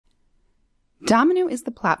Domino is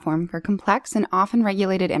the platform for complex and often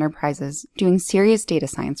regulated enterprises doing serious data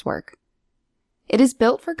science work. It is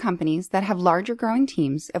built for companies that have larger growing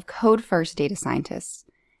teams of code-first data scientists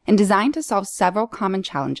and designed to solve several common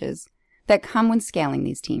challenges that come when scaling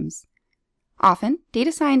these teams. Often,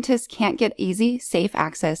 data scientists can't get easy, safe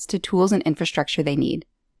access to tools and infrastructure they need.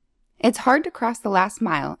 It's hard to cross the last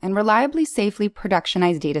mile and reliably, safely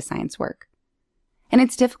productionize data science work. And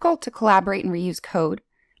it's difficult to collaborate and reuse code,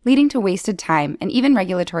 leading to wasted time and even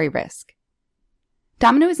regulatory risk.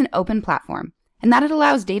 Domino is an open platform, and that it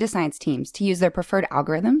allows data science teams to use their preferred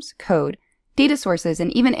algorithms, code, data sources,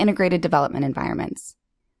 and even integrated development environments.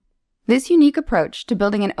 This unique approach to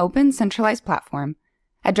building an open, centralized platform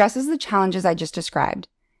addresses the challenges I just described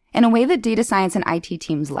in a way that data science and IT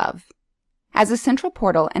teams love. As a central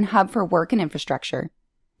portal and hub for work and infrastructure,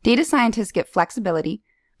 data scientists get flexibility,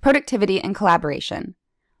 productivity, and collaboration,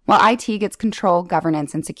 while IT gets control,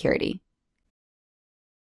 governance, and security.